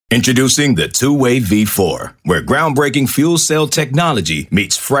Introducing the Two-Way V4, where groundbreaking fuel cell technology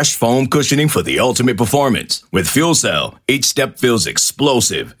meets fresh foam cushioning for the ultimate performance. With Fuel Cell, each step feels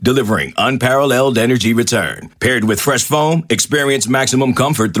explosive, delivering unparalleled energy return. Paired with fresh foam, experience maximum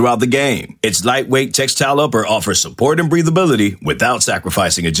comfort throughout the game. Its lightweight textile upper offers support and breathability without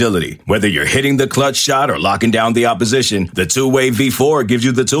sacrificing agility. Whether you're hitting the clutch shot or locking down the opposition, the Two-Way V4 gives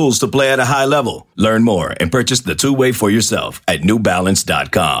you the tools to play at a high level. Learn more and purchase the Two-Way for yourself at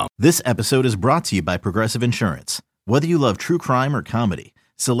newbalance.com. This episode is brought to you by Progressive Insurance. Whether you love true crime or comedy,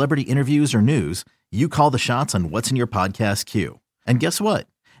 celebrity interviews or news, you call the shots on what's in your podcast queue. And guess what?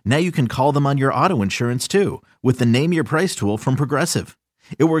 Now you can call them on your auto insurance too with the Name Your Price tool from Progressive.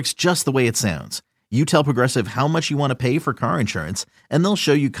 It works just the way it sounds. You tell Progressive how much you want to pay for car insurance, and they'll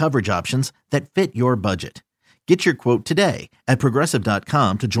show you coverage options that fit your budget. Get your quote today at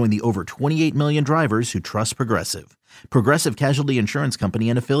Progressive.com to join the over 28 million drivers who trust Progressive. Progressive Casualty Insurance Company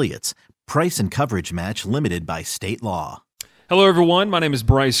and Affiliates. Price and coverage match limited by state law. Hello, everyone. My name is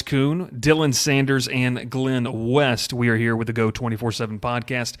Bryce Kuhn, Dylan Sanders, and Glenn West. We are here with the Go 24/7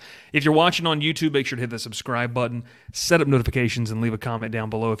 podcast. If you're watching on YouTube, make sure to hit the subscribe button, set up notifications, and leave a comment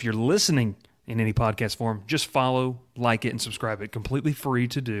down below. If you're listening in any podcast form, just follow, like it, and subscribe it. Completely free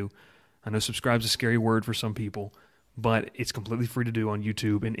to do. I know subscribe is a scary word for some people, but it's completely free to do on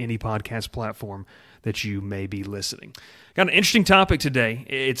YouTube and any podcast platform that you may be listening. Got an interesting topic today.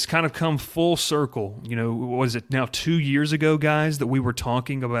 It's kind of come full circle. You know, was it now 2 years ago, guys, that we were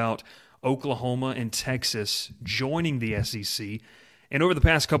talking about Oklahoma and Texas joining the SEC? And over the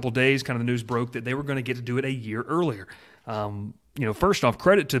past couple of days, kind of the news broke that they were going to get to do it a year earlier. First off,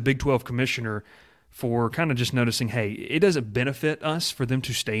 credit to Big 12 Commissioner for kind of just noticing, hey, it doesn't benefit us for them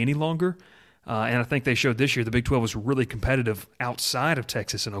to stay any longer. And I think they showed this year the Big 12 was really competitive outside of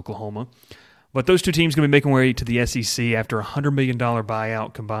Texas and Oklahoma. But those two teams are going to be making way to the SEC after a $100 million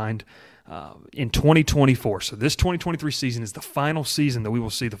buyout combined in 2024. So this 2023 season is the final season that we will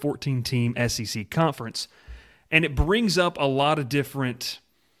see the 14-team SEC conference. And it brings up a lot of different,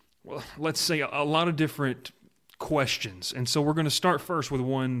 a lot of different questions. And so we're going to start first with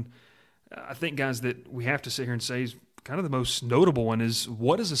one, I think, guys, that we have to sit here and say is kind of the most notable one is,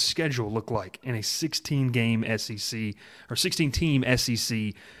 what does a schedule look like in a 16-game SEC or 16-team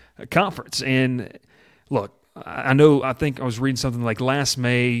SEC conference? And look, I think I was reading something like last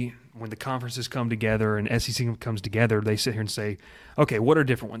May when the conferences come together and SEC comes together, they sit here and say, okay, what are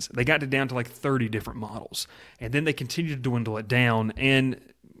different ones? They got it down to like 30 different models. And then they continue to dwindle it down. And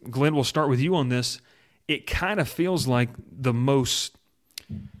Glenn, we'll start with you on this. It kind of feels like the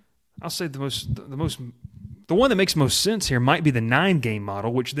one that makes most sense here might be the 9-game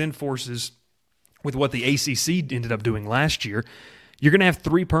model, which then forces, with what the ACC ended up doing last year, you're going to have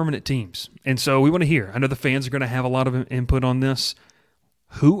 3 permanent teams. And so we want to hear, I know the fans are going to have a lot of input on this.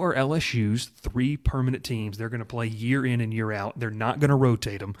 Who are LSU's 3 permanent teams? They're going to play year in and year out. They're not going to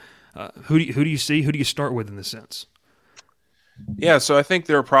rotate them. Who do you see? Who do you start with in this sense? Yeah, so I think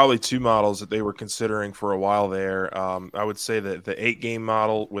there are probably 2 models that they were considering for a while there. I would say that the 8-game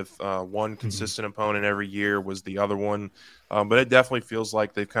model with one consistent opponent every year was the other one. But it definitely feels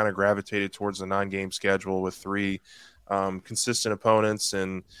like they've kind of gravitated towards the 9-game schedule with 3 consistent opponents.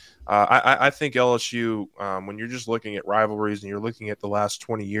 And I think LSU, when you're just looking at rivalries and you're looking at the last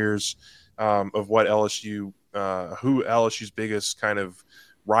 20 years of what who LSU's biggest kind of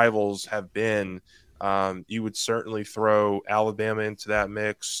rivals have been, you would certainly throw Alabama into that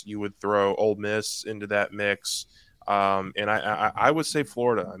mix. You would throw Ole Miss into that mix. And I would say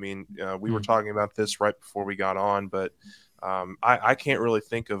Florida. I mean, we were talking about this right before we got on, but I can't really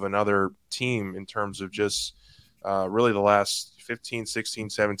think of another team in terms of just really the last 15, 16,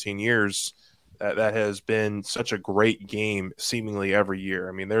 17 years that has been such a great game seemingly every year.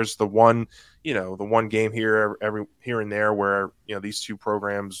 I mean, there's the one game here and there where, these 2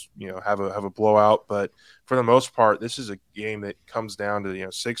 programs, have a blowout. But for the most part, this is a game that comes down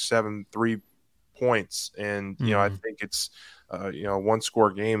to, 6, 7, 3 points. And, I think it's, a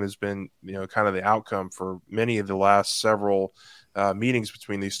 1-score game has been, kind of the outcome for many of the last several meetings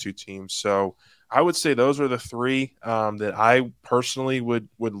between these 2 teams. So I would say those are the 3 that I personally would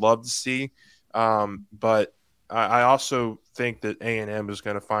love to see. But I also think that A&M is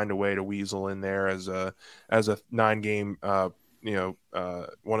going to find a way to weasel in there as a 9-game,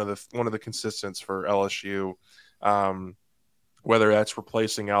 one of the consistents for LSU, whether that's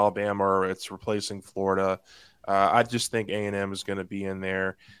replacing Alabama or it's replacing Florida. I just think A&M is going to be in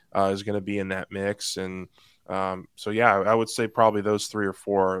there, is going to be in that mix. And so, yeah, I would say probably those 3 or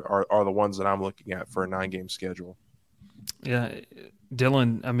 4 are the ones that I'm looking at for a 9-game schedule. Yeah,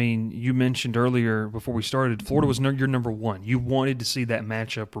 Dylan, I mean, you mentioned earlier before we started, Florida was your number one. You wanted to see that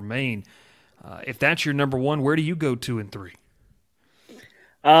matchup remain. If that's your number one, where do you go 2 and 3?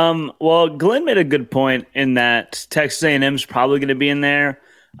 Well, Glenn made a good point in that Texas A&M is probably going to be in there.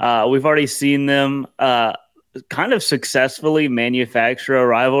 We've already seen them kind of successfully manufacture a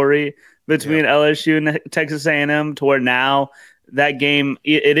rivalry between LSU and Texas A&M to where now that game,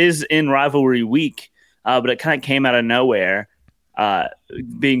 it is in rivalry week, but it kind of came out of nowhere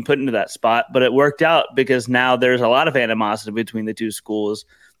being put into that spot. But it worked out because now there's a lot of animosity between the two schools.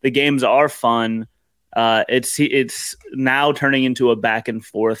 The games are fun. It's now turning into a back and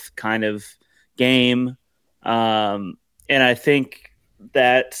forth kind of game. And I think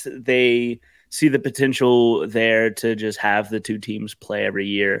that they see the potential there to just have the two teams play every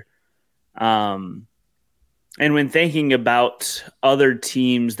year. And when thinking about other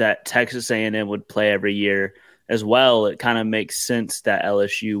teams that Texas A&M would play every year as well, it kind of makes sense that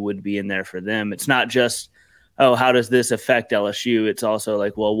LSU would be in there for them. It's not just, oh, how does this affect LSU? It's also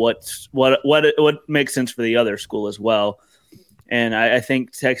like, well, what makes sense for the other school as well. And I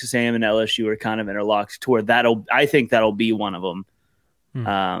think Texas A&M and LSU are kind of interlocked to where I think that'll be one of them.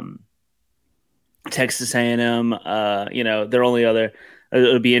 Texas A&M, their only other.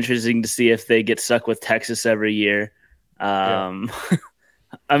 It'll be interesting to see if they get stuck with Texas every year. I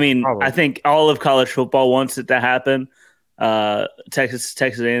mean, probably. I think all of college football wants it to happen. Texas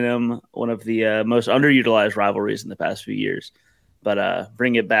A&M, one of the most underutilized rivalries in the past few years. But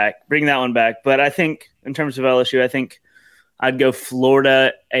bring that one back. But I think in terms of LSU, I think I'd go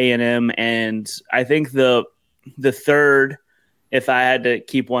Florida A&M, and I think the third, if I had to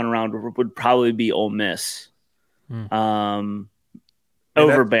keep one around, would probably be Ole Miss over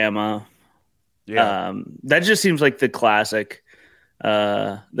Bama. Yeah, that just seems like the classic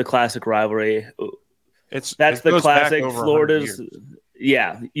rivalry. That's the classic Florida's.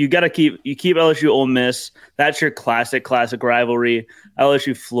 Yeah, you keep LSU Ole Miss. That's your classic rivalry.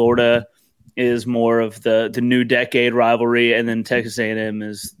 LSU Florida is more of the new decade rivalry, and then Texas A&M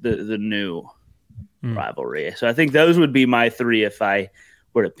is the new rivalry. So I think those would be my three if I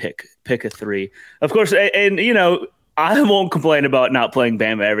were to pick a three. Of course, and I won't complain about not playing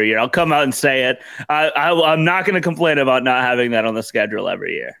Bama every year. I'll come out and say it. I'm not going to complain about not having that on the schedule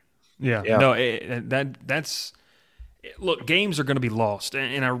every year. Yeah. No, that's look, games are going to be lost.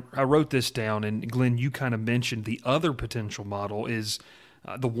 And I wrote this down, and Glenn, you kind of mentioned the other potential model is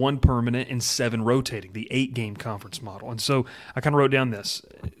the 1 permanent and 7 rotating, the 8-game conference model. And so I kind of wrote down this.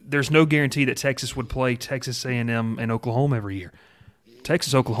 There's no guarantee that Texas would play Texas A&M and Oklahoma every year.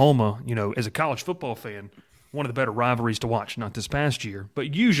 Texas-Oklahoma, as a college football fan, one of the better rivalries to watch, not this past year,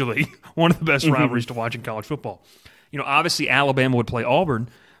 but usually one of the best rivalries to watch in college football. Obviously Alabama would play Auburn,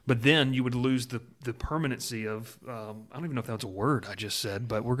 but then you would lose the permanency of I don't even know if that's a word I just said,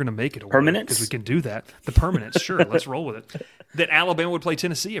 but we're going to make it a permanence word because we can do that. The permanence, sure, let's roll with it. That Alabama would play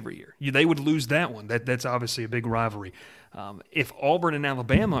Tennessee every year. They would lose that one. That's obviously a big rivalry. If Auburn and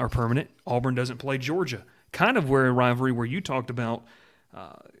Alabama are permanent, Auburn doesn't play Georgia. Kind of where a rivalry where you talked about,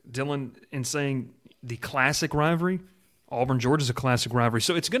 Dylan, in saying the classic rivalry. Auburn-Georgia is a classic rivalry.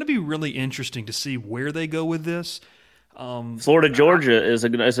 So it's going to be really interesting to see where they go with this. Florida-Georgia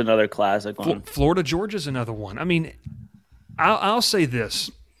is another classic one. Florida-Georgia is another one. I mean, I'll say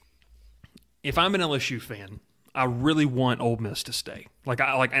this. If I'm an LSU fan, I really want Ole Miss to stay.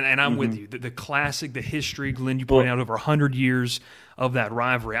 And I'm with you. The classic, the history, Glenn, you pointed out over 100 years of that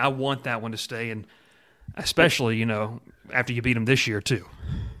rivalry. I want that one to stay, and especially, after you beat them this year too.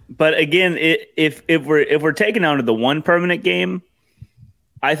 But again, if we're taking out the 1 permanent game,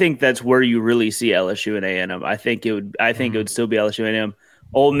 I think that's where you really see LSU and A&M. I think it would still be LSU and A&M.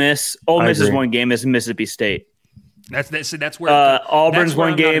 Ole Miss is one game is Mississippi State. That's where Auburn's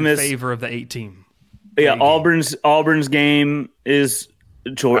one game in is favor of the 8-team. Yeah, Auburn's game is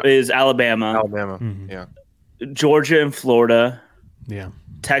Alabama. Alabama, yeah. Georgia and Florida. Yeah.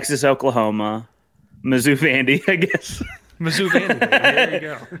 Texas, Oklahoma. Mizzou, Vandy, I guess. Mizzou, Vandy. There you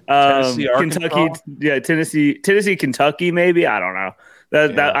go. Tennessee, Kentucky, Tennessee, Kentucky, maybe. I don't know.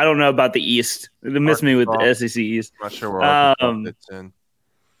 I don't know about the East. It missed me with the SEC East. I'm not sure where Arkansas fits in.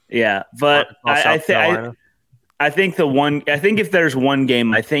 Yeah, but I think if there's one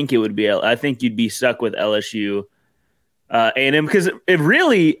game, I think you'd be stuck with LSU, A&M, because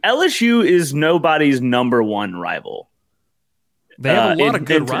LSU is nobody's number one rival. They have a lot of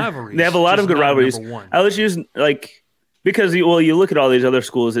good rivalries. They have a lot of good rivalries. LSU's because you look at all these other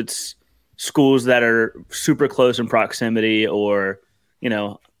schools, it's schools that are super close in proximity, or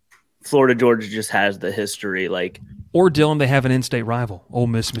Florida, Georgia just has the history. Or Dylan, they have an in-state rival, Ole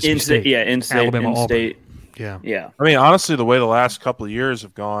Miss, Mississippi State. Yeah, in-state, Alabama, in-state. Auburn. Yeah. I mean, honestly, the way the last couple of years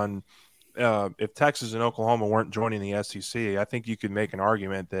have gone, if Texas and Oklahoma weren't joining the SEC, I think you could make an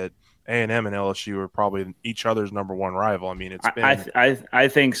argument that A&M and LSU are probably each other's number one rival. I mean, it's been. I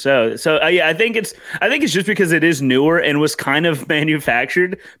think so. So yeah, I think it's just because it is newer and was kind of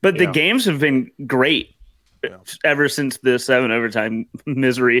manufactured, but the games have been great ever since the 7 overtime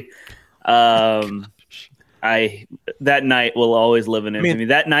misery. That night will always live in infamy.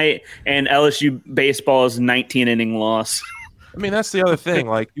 That night and LSU baseball's 19-inning loss. I mean, that's the other thing.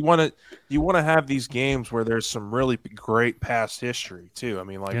 Like, you want to have these games where there's some really great past history too. I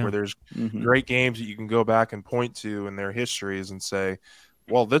mean, like where there's great games that you can go back and point to in their histories and say,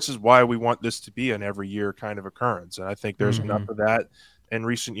 well, this is why we want this to be an every year kind of occurrence. And I think there's enough of that in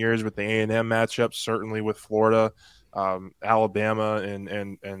recent years with the A&M matchups, certainly with Florida, Alabama,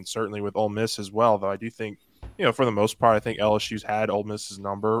 and certainly with Ole Miss as well. Though I do think, for the most part, I think LSU's had Ole Miss's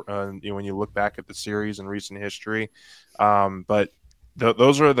number. When you look back at the series in recent history, but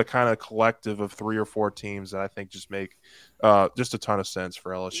those are the kind of collective of 3 or 4 teams that I think just make just a ton of sense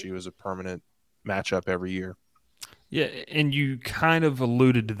for LSU as a permanent matchup every year. Yeah, and you kind of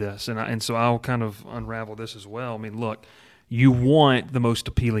alluded to this, and so I'll kind of unravel this as well. I mean, look, you want the most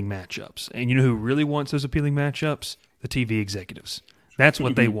appealing matchups, and you know who really wants those appealing matchups? The TV executives. That's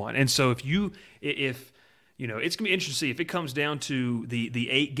what they want. And so if it's going to be interesting to see if it comes down to the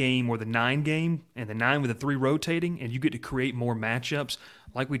 8 game or the 9 game and the 9 with the 3 rotating, and you get to create more matchups.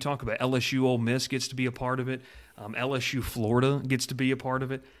 Like we talk about, LSU Ole Miss gets to be a part of it. LSU Florida gets to be a part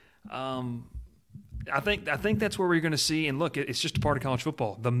of it. I think that's where we're going to see. And look, it's just a part of college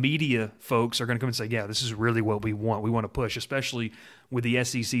football. The media folks are going to come and say, yeah, this is really what we want. We want to push, especially with the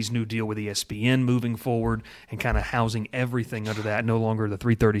SEC's new deal with ESPN moving forward and kind of housing everything under that. No longer the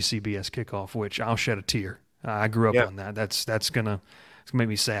 3:30 CBS kickoff, which I'll shed a tear. I grew up on that. That's gonna make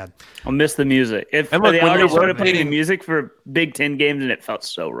me sad. I'll miss the music. They already started playing the music for Big Ten games, and it felt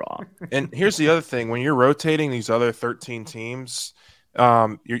so wrong. And here's the other thing: when you're rotating these other 13 teams,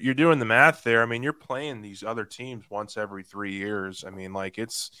 you're doing the math there. I mean, you're playing these other teams once every 3 years. I mean, like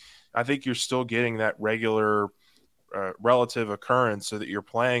I think you're still getting that regular relative occurrence, so that you're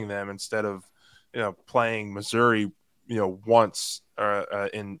playing them instead of playing Missouri once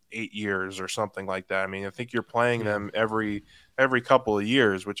in 8 years or something like that. I mean, I think you're playing them every couple of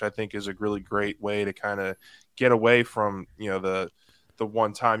years, which I think is a really great way to kind of get away from the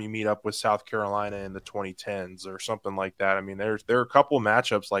one time you meet up with South Carolina in the 2010s or something like that. I mean, there are a couple of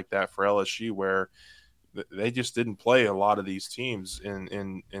matchups like that for LSU where they just didn't play a lot of these teams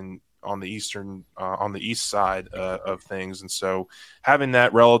in on the east side of things, and so having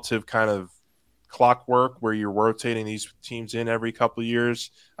that relative kind of clockwork where you're rotating these teams in every couple of years,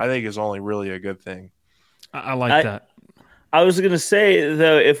 I think is only really a good thing. I like that. I was going to say,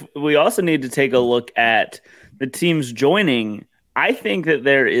 though, if we also need to take a look at the teams joining, I think that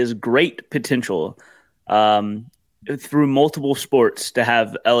there is great potential through multiple sports to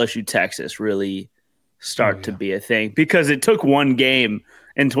have LSU Texas really start to be a thing, because it took one game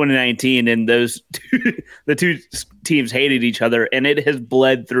in 2019 and the two teams hated each other, and it has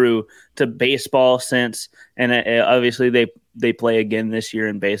bled through to baseball since, and obviously they play again this year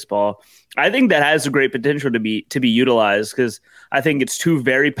in baseball. I think that has a great potential to be utilized, because I think it's 2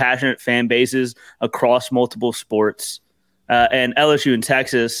 very passionate fan bases across multiple sports, and LSU and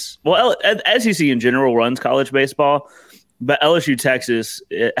Texas. Well, SEC in general runs college baseball, but LSU Texas,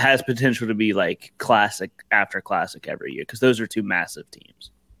 it has potential to be like classic after classic every year, because those are 2 massive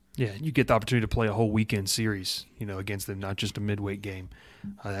teams. Yeah, you get the opportunity to play a whole weekend series, against them, not just a midweek game.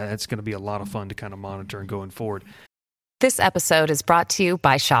 That's going to be a lot of fun to kind of monitor and going forward. This episode is brought to you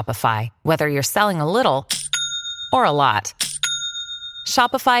by Shopify. Whether you're selling a little or a lot,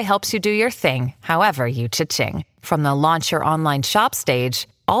 Shopify helps you do your thing, however you cha-ching. From the launch your online shop stage,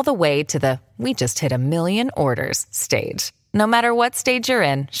 all the way to the we just hit 1 million orders stage. No matter what stage you're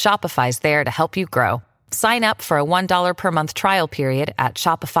in, Shopify's there to help you grow. Sign up for a $1 per month trial period at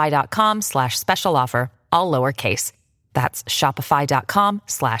shopify.com/special offer, all lowercase. That's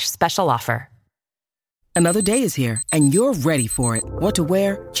shopify.com/special offer. Another day is here, and you're ready for it. What to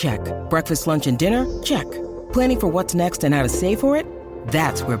wear? Check. Breakfast, lunch, and dinner? Check. Planning for what's next and how to save for it?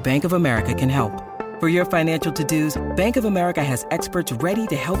 That's where Bank of America can help. For your financial to-dos, Bank of America has experts ready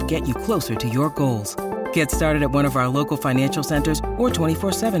to help get you closer to your goals. Get started at one of our local financial centers or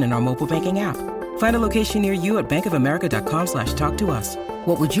 24/7 in our mobile banking app. Find a location near you at bankofamerica.com/talktous.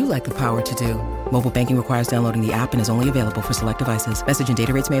 What would you like the power to do? Mobile banking requires downloading the app and is only available for select devices. Message and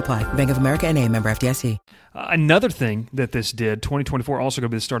data rates may apply. Bank of America N.A., member FDIC. Another thing that this did, 2024 also going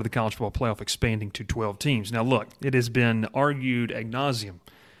to be the start of the college football playoff expanding to 12 teams. Now, look, it has been argued ad nauseum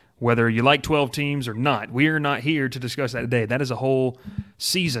whether you like 12 teams or not. We are not here to discuss that today. That is a whole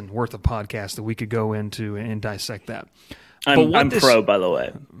season worth of podcast that we could go into and dissect that. I'm pro, by the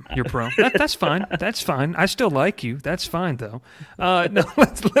way. You're pro. That's fine. That's fine. I still like you. That's fine, though. No,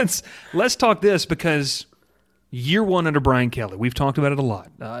 let's talk this, because year one under Brian Kelly, we've talked about it a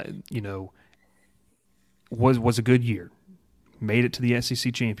lot. Was a good year. Made it to the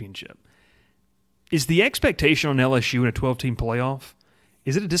SEC championship. Is the expectation on LSU in a 12-team playoff,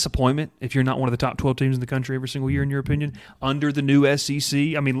 is it a disappointment if you're not one of the top 12 teams in the country every single year, in your opinion, under the new SEC?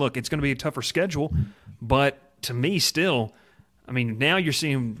 I mean, look, it's going to be a tougher schedule, but to me still, I mean, now you're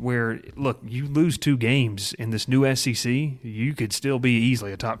seeing where, look, you lose 2 games in this new SEC, you could still be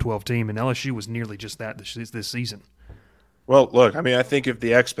easily a top 12 team, and LSU was nearly just that this season. Well, look, I mean, I think if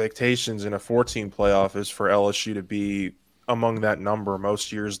the expectations in a 14 playoff is for LSU to be among that number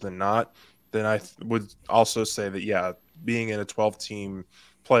most years than not, then I would also say that, yeah, being in a 12-team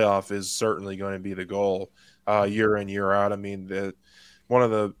playoff is certainly going to be the goal year in, year out. I mean, one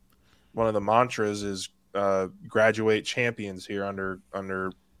of the mantras is graduate champions here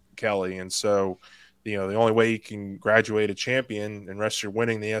under Kelly, and so the only way you can graduate a champion, unless you're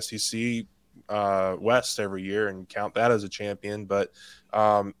winning the SEC West every year and count that as a champion, but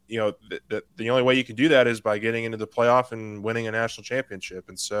the only way you can do that is by getting into the playoff and winning a national championship.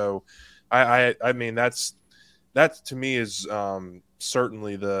 And so I mean, that to me is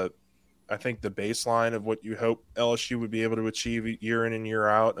certainly I think the baseline of what you hope LSU would be able to achieve year in and year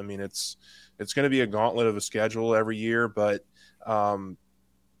out. I mean, it's going to be a gauntlet of a schedule every year, but the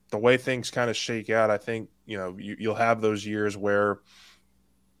way things kind of shake out, I think, you'll have those years where,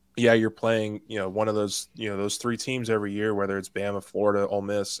 yeah, you're playing, one of those, those 3 teams every year, whether it's Bama, Florida, Ole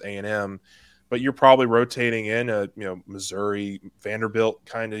Miss, A&M, but you're probably rotating in a, Missouri, Vanderbilt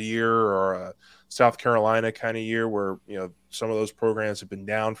kind of year, or a South Carolina kind of year where, some of those programs have been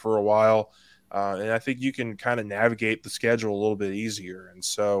down for a while. And I think you can kind of navigate the schedule a little bit easier. And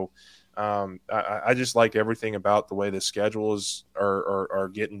so I just like everything about the way the schedules are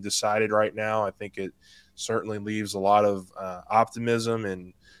getting decided right now. I think it certainly leaves a lot of optimism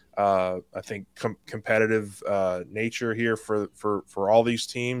and I think competitive nature here for all these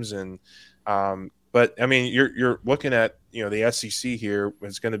teams. And but I mean, you're looking at the SEC here.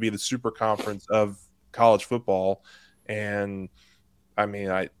 It's going to be the super conference of college football, and I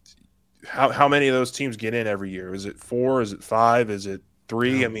mean, how many of those teams get in every year? Is it 4? Is it 5? Is it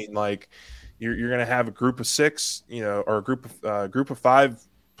 3? I mean, like you're going to have a group of 6, or a group of 5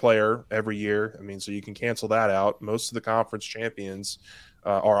 player every year. I mean, so you can cancel that out. Most of the conference champions,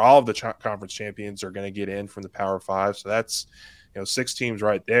 or all of the conference champions, are going to get in from the Power 5. So that's 6 teams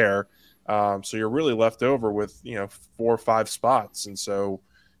right there. So you're really left over with 4 or 5 spots, and so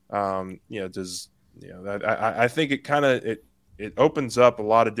I think it kind of it opens up a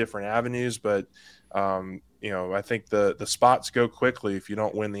lot of different avenues, but I think the spots go quickly if you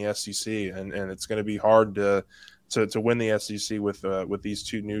don't win the SEC, and it's going to be hard to win the SEC with these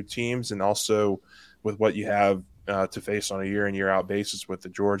 2 new teams, and also with what you have to face on a year in, year out basis with the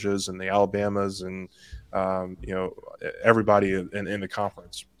Georgias and the Alabamas and everybody in the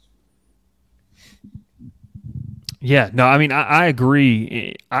conference. Yeah, no, I mean, I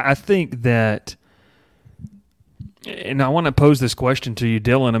agree. I think that, and I want to pose this question to you,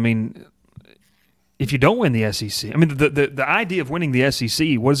 Dylan. I mean, if you don't win the SEC, I mean, the idea of winning the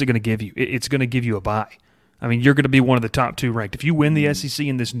SEC, what is it going to give you? It's going to give you a bye. I mean, you're going to be one of the top 2 ranked. If you win the SEC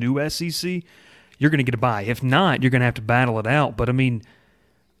in this new SEC, you're going to get a bye. If not, you're going to have to battle it out. But, I mean,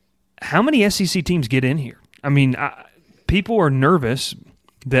 how many SEC teams get in here? I mean, people are nervous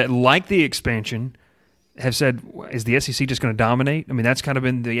that, like the expansion, have said, is the SEC just going to dominate? I mean, that's kind of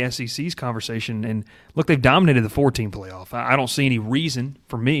been the SEC's conversation. And, look, they've dominated the 14 playoff. I don't see any reason,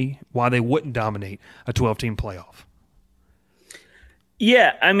 for me, why they wouldn't dominate a 12-team playoff.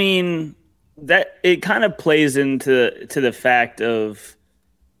 Yeah, I mean, that it kind of plays into the fact of,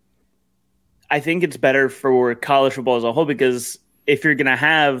 I think it's better for college football as a whole, because if you're going to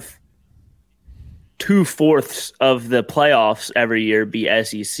have 2/4 of the playoffs every year be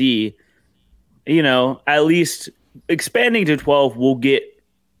SEC, at least expanding to 12 will get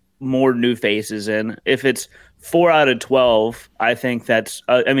more new faces in. If it's 4 out of 12, I think that's,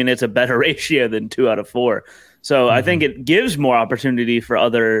 it's a better ratio than 2 out of 4. So I think it gives more opportunity for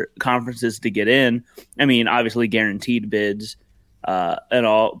other conferences to get in. I mean, obviously guaranteed bids and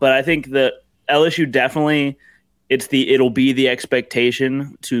all, but I think that LSU definitely, it'll be the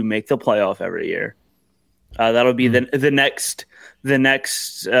expectation to make the playoff every year. That'll be the next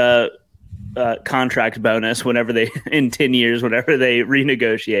contract bonus whenever in 10 years, whenever they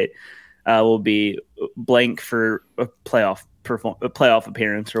renegotiate. will be blank for a playoff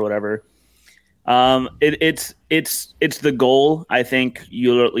appearance or whatever. It's the goal. I think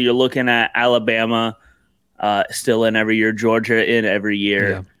you're looking at Alabama still in every year, Georgia in every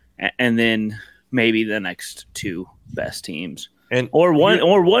year, and then maybe the next two best teams, or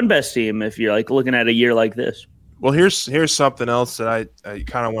one best team if you're like looking at a year like this. Well, here's something else that I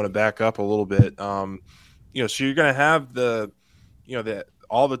kind of want to back up a little bit. So you're going to have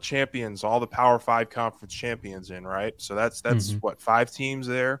all the champions, all the Power 5 conference champions in, right? So that's what, 5 teams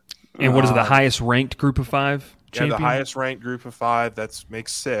there. And what is it, the highest ranked group of 5 champions? Yeah, the highest ranked group of 5. That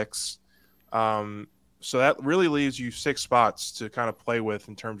makes 6. So that really leaves you 6 spots to kind of play with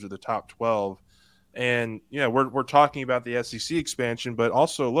in terms of the top 12. And we're talking about the SEC expansion, but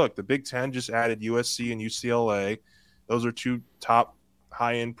also look, the Big Ten just added USC and UCLA. Those are 2 top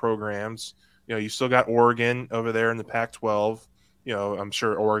high-end programs. You still got Oregon over there in the Pac-12. I'm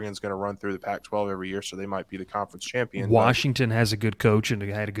sure Oregon's going to run through the Pac-12 every year, so they might be the conference champion. Washington has a good coach and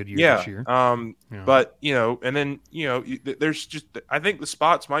had a good year this year. But and then there's just, I think the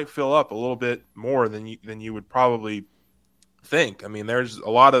spots might fill up a little bit more than you would probably think. I mean, there's a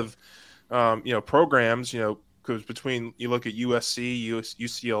lot of programs, because between you look at USC,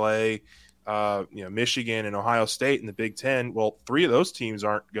 UCLA, Michigan and Ohio State in the Big Ten. Well, 3 of those teams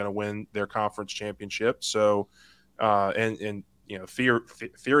aren't going to win their conference championship. So,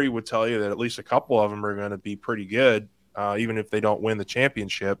 theory would tell you that at least a couple of them are going to be pretty good, even if they don't win the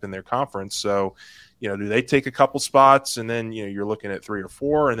championship in their conference. So, do they take a couple spots, and then you're looking at 3 or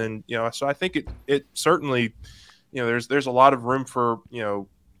 4, and then so I think it certainly, there's a lot of room for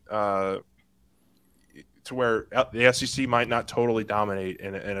to where the SEC might not totally dominate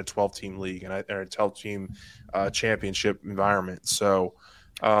in a 12-team league and a 12-team championship environment. So,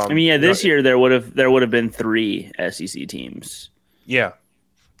 this year there would have been 3 SEC teams. Yeah.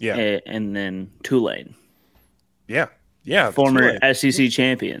 And then Tulane. Yeah. Former Tulane. SEC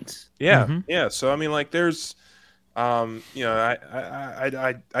champions. Yeah. Mm-hmm. Yeah. So there's, I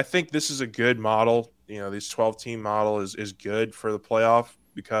think this is a good model. This 12-team model is good for the playoff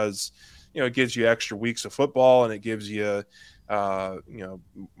because it gives you extra weeks of football and it gives you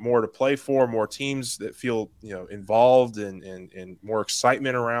more to play for, more teams that feel involved and more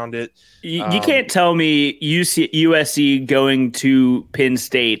excitement around it. You can't tell me USC going to Penn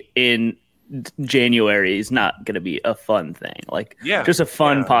State in January is not going to be a fun thing. Just a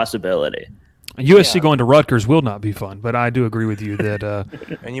fun possibility. USC going to Rutgers will not be fun, but I do agree with you that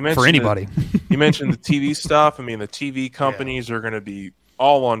and you mentioned for anybody. You mentioned the TV stuff. The TV companies are going to be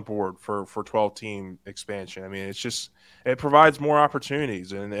all on board for 12-team expansion. It provides more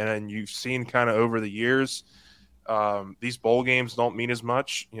opportunities, and you've seen kind of over the years, these bowl games don't mean as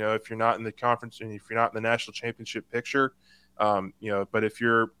much, if you're not in the conference and if you're not in the national championship picture, but if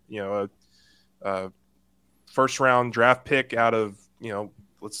you're, a first round draft pick out of,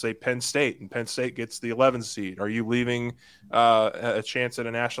 let's say Penn State, and Penn State gets the 11th seed, are you leaving a chance at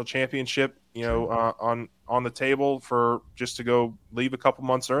a national championship, on the table for just to go leave a couple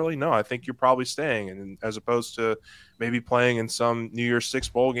months early? No, I think you're probably staying, and as opposed to maybe playing in some New Year's Six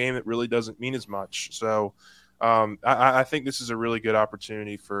bowl game that really doesn't mean as much. So I think this is a really good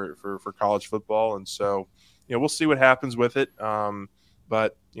opportunity for college football, and so we'll see what happens with it.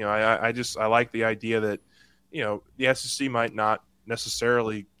 But I like the idea that the SEC might not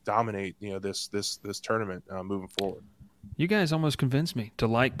necessarily dominate this tournament moving forward. You guys almost convinced me to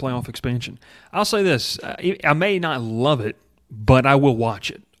like playoff expansion. I'll say this: I may not love it, but I will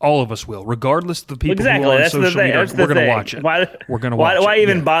watch it. All of us will, regardless of the people who are on social media. We're going to watch it. We're going to watch it. Why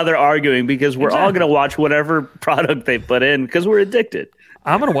even bother arguing? Because we're all going to watch whatever product they put in because we're addicted.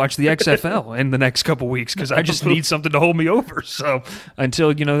 I'm going to watch the XFL in the next couple weeks because I just need something to hold me over. So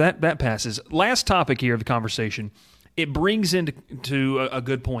until that passes. Last topic here of the conversation. It brings into a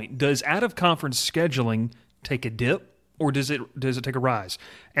good point. Does out-of-conference scheduling take a dip, or does it take a rise?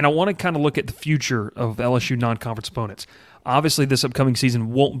 And I want to kind of look at the future of LSU non-conference opponents. Obviously, this upcoming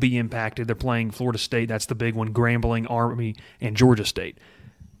season won't be impacted. They're playing Florida State. That's the big one, Grambling, Army, and Georgia State.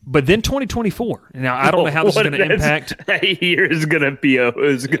 But then 2024. Now, I don't know how this is going to impact. That year is going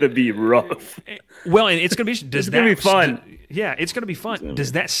to be rough. Well, and it's going to be. It's going to be fun. Yeah, it's going to be fun.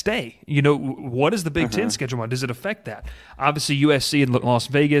 Does that stay? What is the Big Ten schedule? Does it affect that? Obviously, USC in Las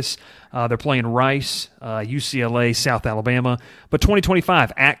Vegas. They're playing Rice, UCLA, South Alabama. But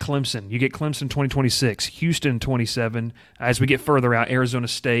 2025 at Clemson. You get Clemson 2026, Houston 27. As we get further out, Arizona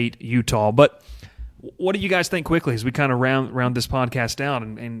State, Utah. But what do you guys think quickly as we kind of round this podcast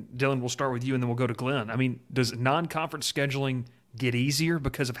down? And Dylan, we'll start with you, and then we'll go to Glenn. Does non-conference scheduling get easier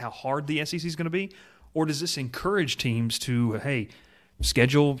because of how hard the SEC is going to be? Or does this encourage teams to, hey,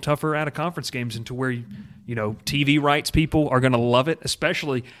 schedule tougher out-of-conference games into where, TV rights people are going to love it,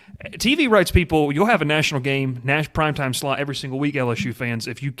 especially TV rights people. You'll have a national game, primetime slot every single week, LSU fans,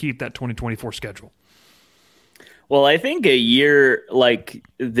 if you keep that 2024 schedule. Well, I think a year like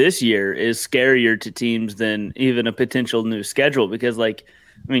this year is scarier to teams than even a potential new schedule because,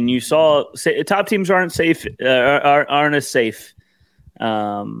 you saw top teams aren't safe, aren't as safe.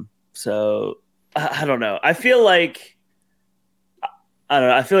 So I don't know. I feel like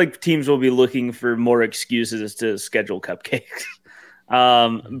teams will be looking for more excuses to schedule cupcakes.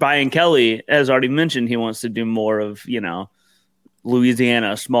 Brian Kelly has already mentioned he wants to do more of,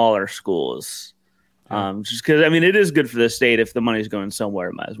 Louisiana smaller schools. Just because it is good for the state. If the money's going somewhere,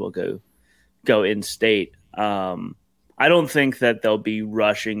 it might as well go in state. I don't think that they'll be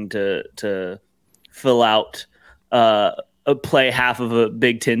rushing to fill out play half of a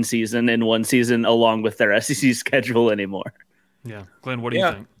Big Ten season in one season along with their SEC schedule anymore. Yeah, Glenn, what do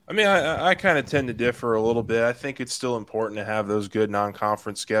you think? I kind of tend to differ a little bit. I think it's still important to have those good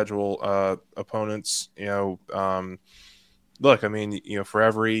non-conference schedule opponents. For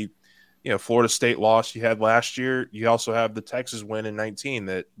every Florida State loss you had last year, you also have the Texas win in 2019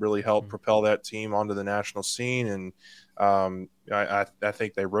 that really helped propel that team onto the national scene. And I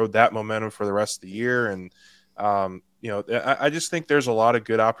think they rode that momentum for the rest of the year. And I just think there's a lot of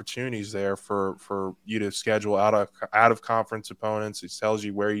good opportunities there for you to schedule out of conference opponents. It tells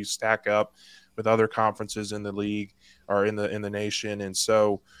you where you stack up with other conferences in the league or in the nation. And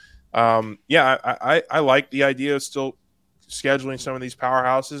so, I like the idea of still scheduling some of these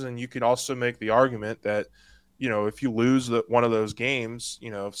powerhouses. And you could also make the argument that, if you lose one of those games,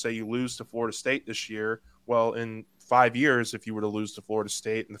 say you lose to Florida State this year, well, in 5 years, if you were to lose to Florida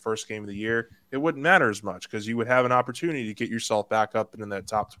State in the first game of the year, it wouldn't matter as much because you would have an opportunity to get yourself back up into that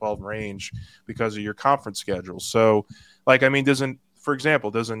top 12 range because of your conference schedule. So, does a 9-3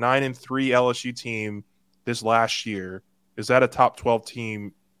 LSU team this last year, is that a top 12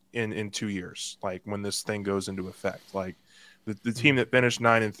 team in 2 years? Like when this thing goes into effect, like the team that finished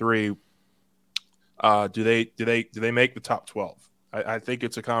 9-3, do they make the top 12? I think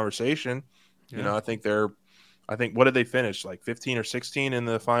it's a conversation. Yeah. I think what did they finish, like 15 or 16 in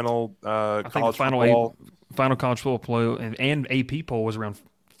the final college football? Final college football poll and AP poll was around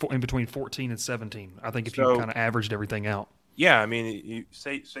in between 14 and 17. I think if you kind of averaged everything out. Yeah, you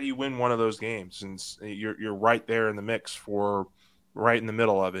say you win one of those games and you're right there in the mix for right in the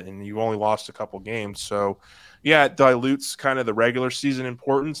middle of it, and you only lost a couple games. So, yeah, it dilutes kind of the regular season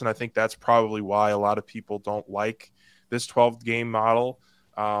importance, and I think that's probably why a lot of people don't like this 12-game model.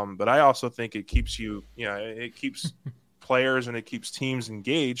 But I also think it keeps it keeps players and it keeps teams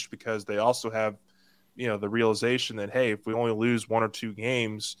engaged because they also have, the realization that, hey, if we only lose 1 or 2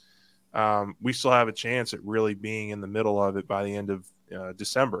 games, we still have a chance at really being in the middle of it by the end of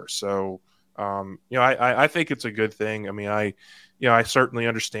December. So, I think it's a good thing. I certainly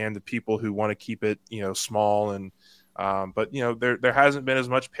understand the people who want to keep it, small and, but there hasn't been as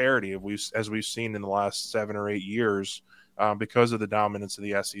much parity as we've seen in the last 7 or 8 years. Because of the dominance of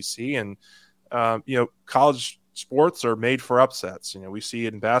the SEC. And, college sports are made for upsets. We see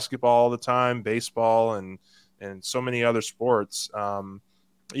it in basketball all the time, baseball, and so many other sports.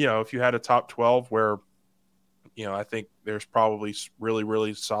 If you had a top 12 where, I think there's probably really,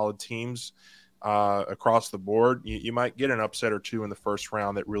 really solid teams across the board, you might get an upset or two in the first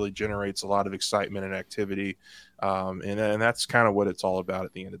round that really generates a lot of excitement and activity. And that's kind of what it's all about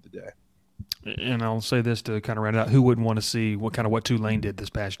at the end of the day. And I'll say this to kind of round it out: who wouldn't want to see what Tulane did this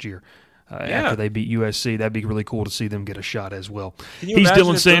past year after they beat USC? That'd be really cool to see them get a shot as well. He's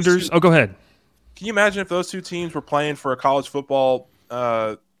Dylan Sanders. Go ahead. Can you imagine if those two teams were playing for a college football,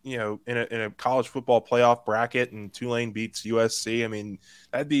 in a college football playoff bracket, and Tulane beats USC?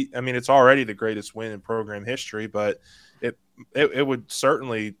 It's already the greatest win in program history, but it would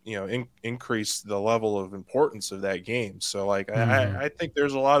certainly, increase the level of importance of that game. So, I think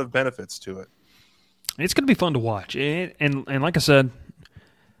there's a lot of benefits to it. It's going to be fun to watch. And like I said,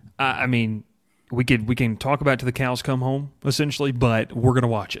 we can talk about it till the cows come home, essentially, but we're going to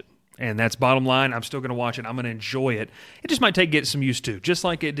watch it. And that's bottom line. I'm still going to watch it. I'm going to enjoy it. It just might take getting some used to, just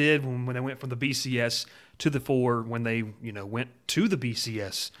like it did when they went from the BCS to the 4, when they, went to the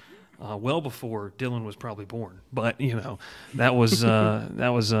BCS. Well before Dylan was probably born, but that was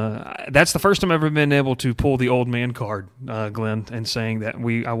that's the first time I've ever been able to pull the old man card, Glenn, and saying that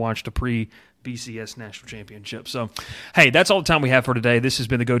I watched a BCS National Championship. So, hey, that's all the time we have for today. This has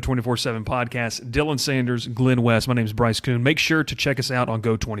been the Go 24/7 podcast. Dylan Sanders, Glenn West. My name is Bryce Kuhn. Make sure to check us out on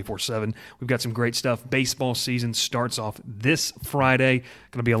Go 24/7. We've got some great stuff. Baseball season starts off this Friday.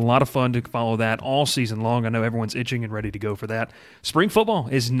 Going to be a lot of fun to follow that all season long. I know everyone's itching and ready to go for that. Spring football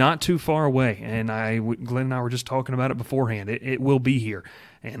is not too far away, and Glenn and I were just talking about it beforehand. It will be here,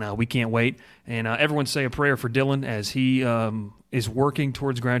 and we can't wait. And everyone say a prayer for Dylan as he is working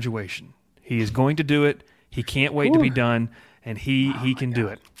towards graduation. He is going to do it. He can't wait to be done, and he can do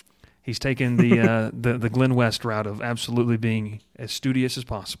it. He's taken the Glenn West route of absolutely being as studious as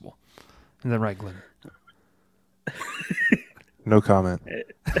possible. Is that right, Glenn? No comment.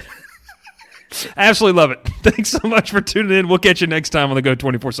 Absolutely love it. Thanks so much for tuning in. We'll catch you next time on the Go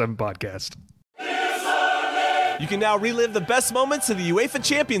 24/7 podcast. You can now relive the best moments of the UEFA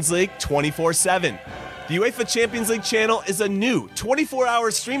Champions League 24/7. The UEFA Champions League channel is a new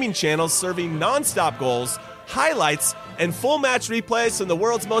 24-hour streaming channel serving non-stop goals, highlights, and full match replays from the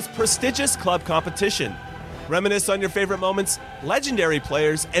world's most prestigious club competition. Reminisce on your favorite moments, legendary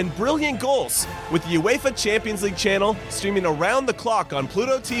players, and brilliant goals with the UEFA Champions League channel streaming around the clock on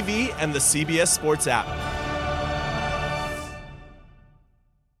Pluto TV and the CBS Sports app.